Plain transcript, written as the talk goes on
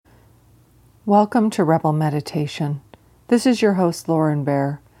Welcome to Rebel Meditation. This is your host, Lauren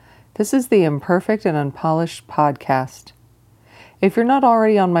Bear. This is the Imperfect and Unpolished podcast. If you're not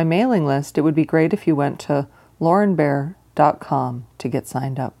already on my mailing list, it would be great if you went to laurenbear.com to get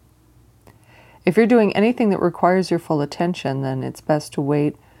signed up. If you're doing anything that requires your full attention, then it's best to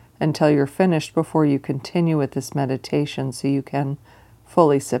wait until you're finished before you continue with this meditation so you can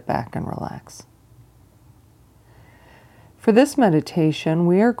fully sit back and relax. For this meditation,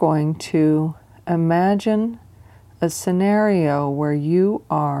 we are going to imagine a scenario where you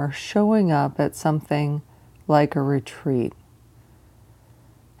are showing up at something like a retreat.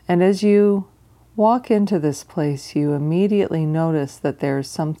 And as you walk into this place, you immediately notice that there's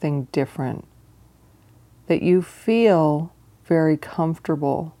something different, that you feel very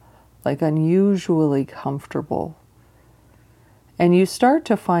comfortable, like unusually comfortable. And you start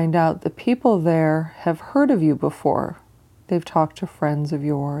to find out the people there have heard of you before. They've talked to friends of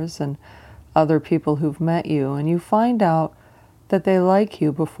yours and other people who've met you, and you find out that they like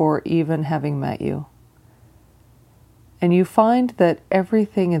you before even having met you. And you find that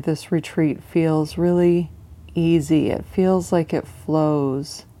everything at this retreat feels really easy. It feels like it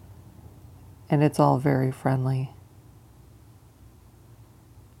flows, and it's all very friendly.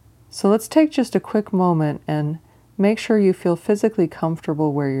 So let's take just a quick moment and make sure you feel physically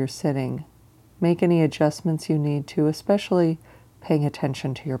comfortable where you're sitting. Make any adjustments you need to, especially paying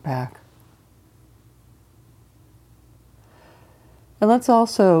attention to your back. And let's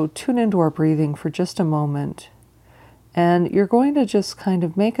also tune into our breathing for just a moment. And you're going to just kind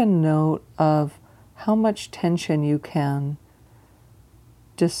of make a note of how much tension you can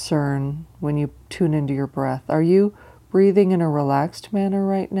discern when you tune into your breath. Are you breathing in a relaxed manner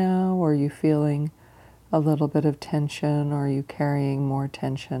right now? Or are you feeling a little bit of tension? Or are you carrying more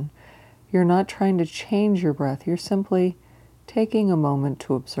tension? You're not trying to change your breath. You're simply taking a moment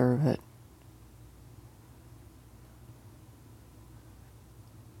to observe it.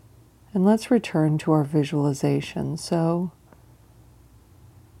 And let's return to our visualization. So,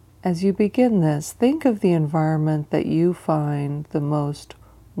 as you begin this, think of the environment that you find the most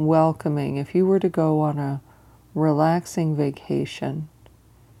welcoming. If you were to go on a relaxing vacation,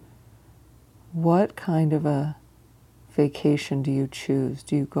 what kind of a vacation do you choose?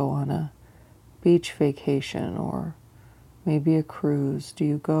 Do you go on a beach vacation or maybe a cruise? Do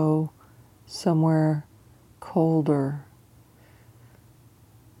you go somewhere colder?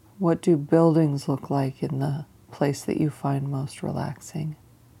 What do buildings look like in the place that you find most relaxing?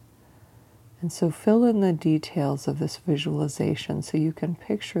 And so fill in the details of this visualization so you can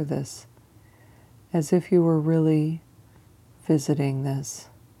picture this as if you were really visiting this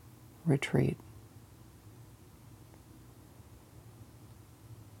retreat.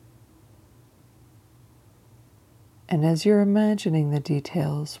 And as you're imagining the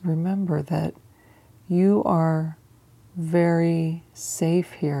details, remember that you are very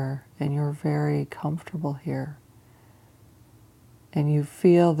safe here and you're very comfortable here. And you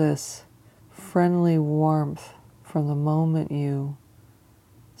feel this friendly warmth from the moment you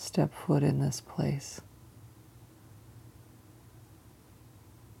step foot in this place.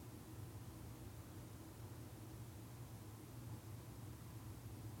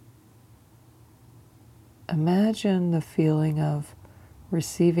 Imagine the feeling of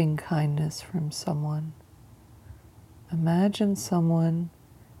receiving kindness from someone. Imagine someone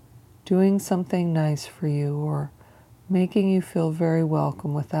doing something nice for you or making you feel very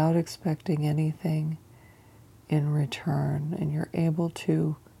welcome without expecting anything in return. And you're able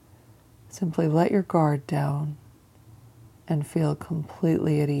to simply let your guard down and feel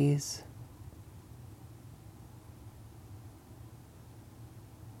completely at ease.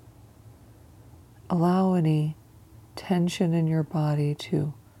 Allow any tension in your body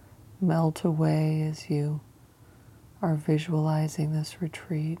to melt away as you are visualizing this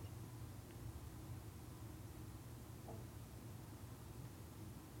retreat.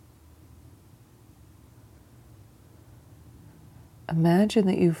 Imagine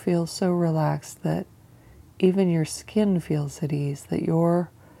that you feel so relaxed that even your skin feels at ease, that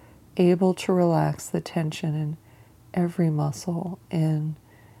you're able to relax the tension in every muscle, in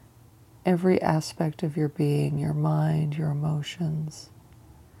every aspect of your being, your mind, your emotions.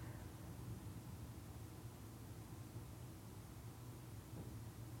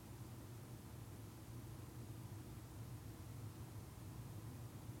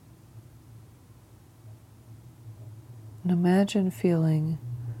 And imagine feeling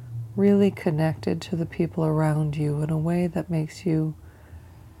really connected to the people around you in a way that makes you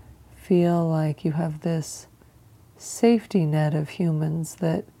feel like you have this safety net of humans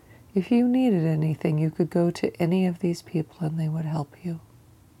that if you needed anything, you could go to any of these people and they would help you.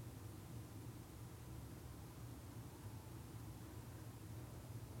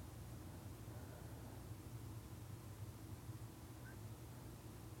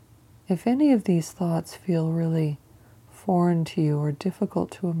 If any of these thoughts feel really foreign to you or difficult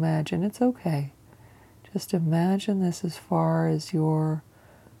to imagine, it's okay. Just imagine this as far as your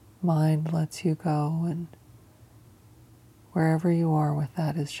mind lets you go, and wherever you are with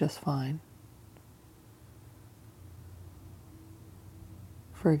that is just fine.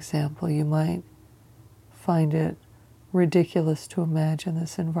 For example, you might find it ridiculous to imagine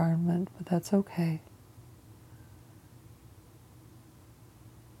this environment, but that's okay.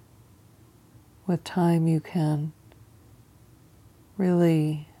 With time, you can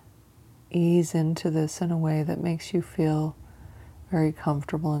really ease into this in a way that makes you feel very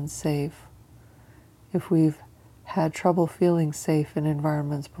comfortable and safe. If we've had trouble feeling safe in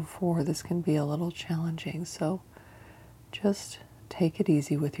environments before, this can be a little challenging. So just take it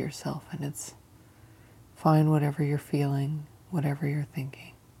easy with yourself, and it's fine whatever you're feeling, whatever you're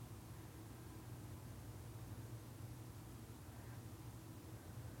thinking.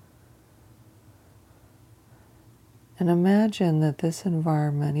 And imagine that this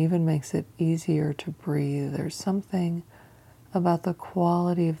environment even makes it easier to breathe. There's something about the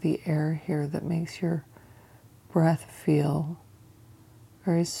quality of the air here that makes your breath feel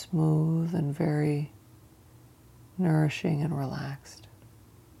very smooth and very nourishing and relaxed.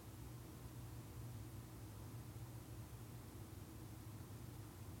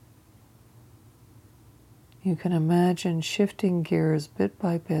 You can imagine shifting gears bit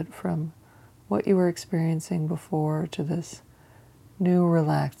by bit from what you were experiencing before to this new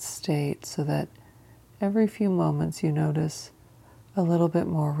relaxed state, so that every few moments you notice a little bit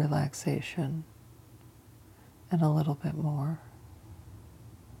more relaxation and a little bit more.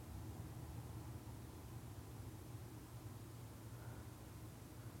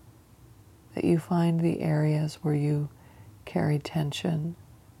 That you find the areas where you carry tension,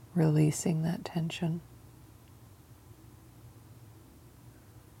 releasing that tension.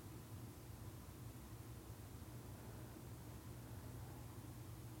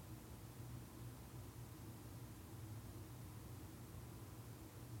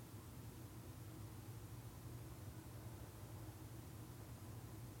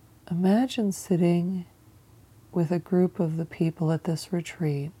 Imagine sitting with a group of the people at this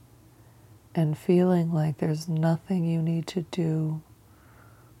retreat and feeling like there's nothing you need to do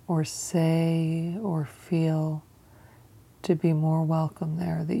or say or feel to be more welcome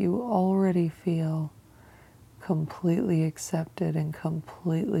there, that you already feel completely accepted and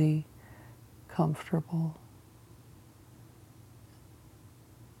completely comfortable,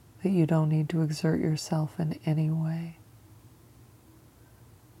 that you don't need to exert yourself in any way.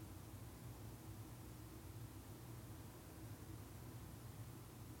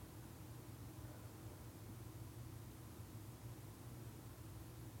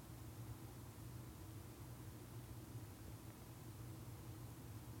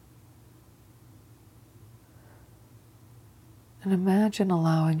 And imagine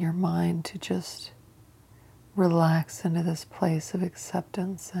allowing your mind to just relax into this place of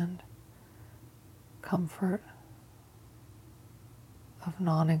acceptance and comfort, of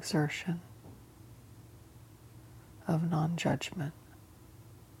non-exertion, of non-judgment.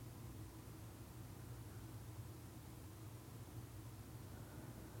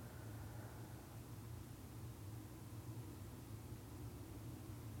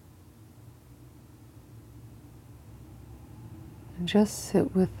 And just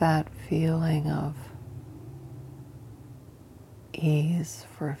sit with that feeling of ease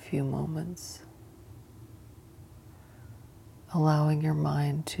for a few moments, allowing your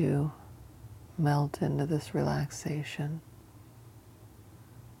mind to melt into this relaxation.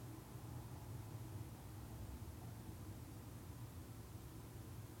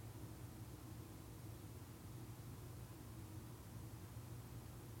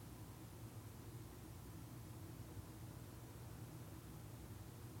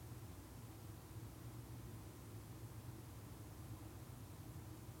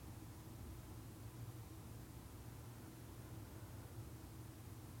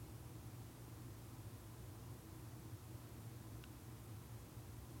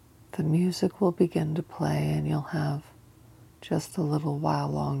 The music will begin to play, and you'll have just a little while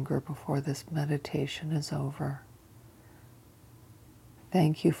longer before this meditation is over.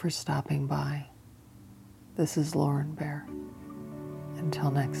 Thank you for stopping by. This is Lauren Bear.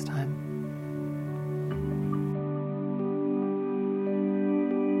 Until next time.